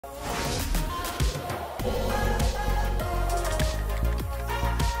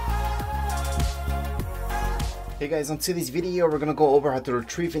Hey guys, on today's video we're gonna go over how to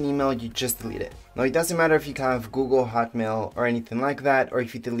retrieve an email you just deleted. Now it doesn't matter if you have Google, Hotmail or anything like that, or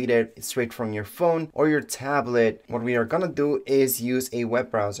if you delete it straight from your phone or your tablet. What we are gonna do is use a web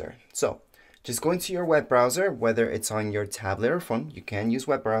browser. So just go into your web browser, whether it's on your tablet or phone. You can use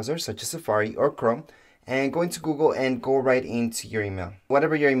web browsers such as Safari or Chrome, and go into Google and go right into your email.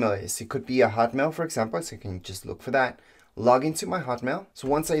 Whatever your email is, it could be a Hotmail, for example, so you can just look for that. Log into my Hotmail. So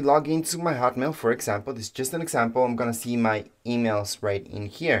once I log into my Hotmail, for example, this is just an example, I'm gonna see my emails right in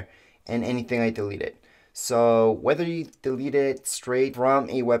here and anything I deleted. So whether you delete it straight from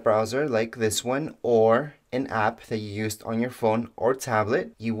a web browser like this one or an app that you used on your phone or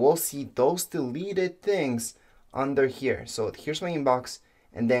tablet, you will see those deleted things under here. So here's my inbox,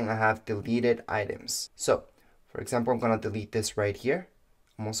 and then I have deleted items. So for example, I'm gonna delete this right here.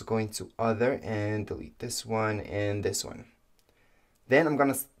 I'm also going to other and delete this one and this one. Then I'm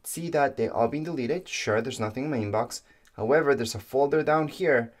gonna see that they all been deleted. Sure, there's nothing in my inbox. However, there's a folder down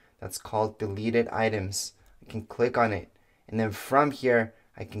here that's called deleted items. I can click on it, and then from here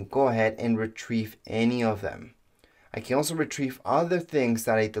I can go ahead and retrieve any of them. I can also retrieve other things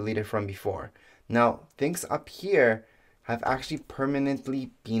that I deleted from before. Now, things up here have actually permanently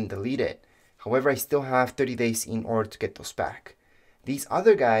been deleted. However, I still have 30 days in order to get those back. These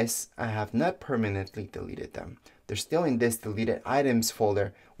other guys, I have not permanently deleted them. They're still in this deleted items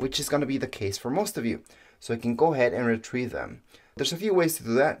folder, which is going to be the case for most of you. So I can go ahead and retrieve them. There's a few ways to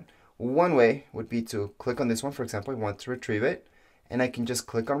do that. One way would be to click on this one, for example, I want to retrieve it, and I can just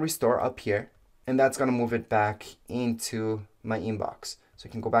click on restore up here, and that's going to move it back into my inbox. So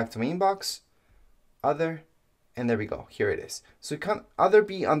I can go back to my inbox, other, and there we go, here it is. So it can either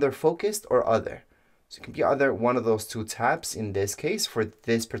be under focused or other. So it can be either one of those two tabs in this case for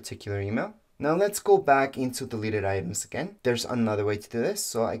this particular email. Now let's go back into deleted items again. There's another way to do this.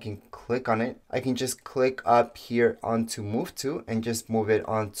 So I can click on it. I can just click up here onto move to and just move it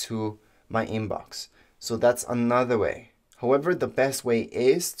onto my inbox. So that's another way. However, the best way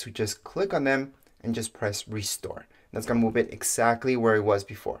is to just click on them and just press restore. That's gonna move it exactly where it was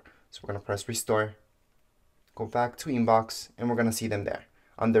before. So we're gonna press restore, go back to inbox, and we're gonna see them there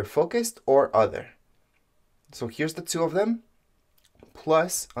under focused or other. So here's the two of them,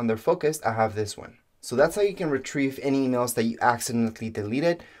 plus under focused, I have this one. So that's how you can retrieve any emails that you accidentally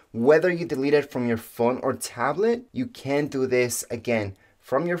deleted. Whether you delete it from your phone or tablet, you can do this again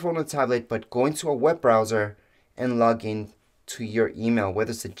from your phone or tablet, but go into a web browser and log in to your email,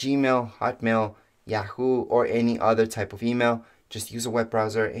 whether it's a Gmail, Hotmail, Yahoo, or any other type of email. Just use a web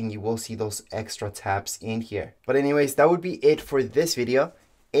browser and you will see those extra tabs in here. But anyways, that would be it for this video.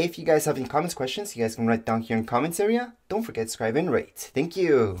 If you guys have any comments, questions, you guys can write down here in the comments area. Don't forget to subscribe and rate. Thank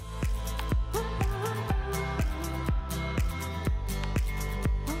you.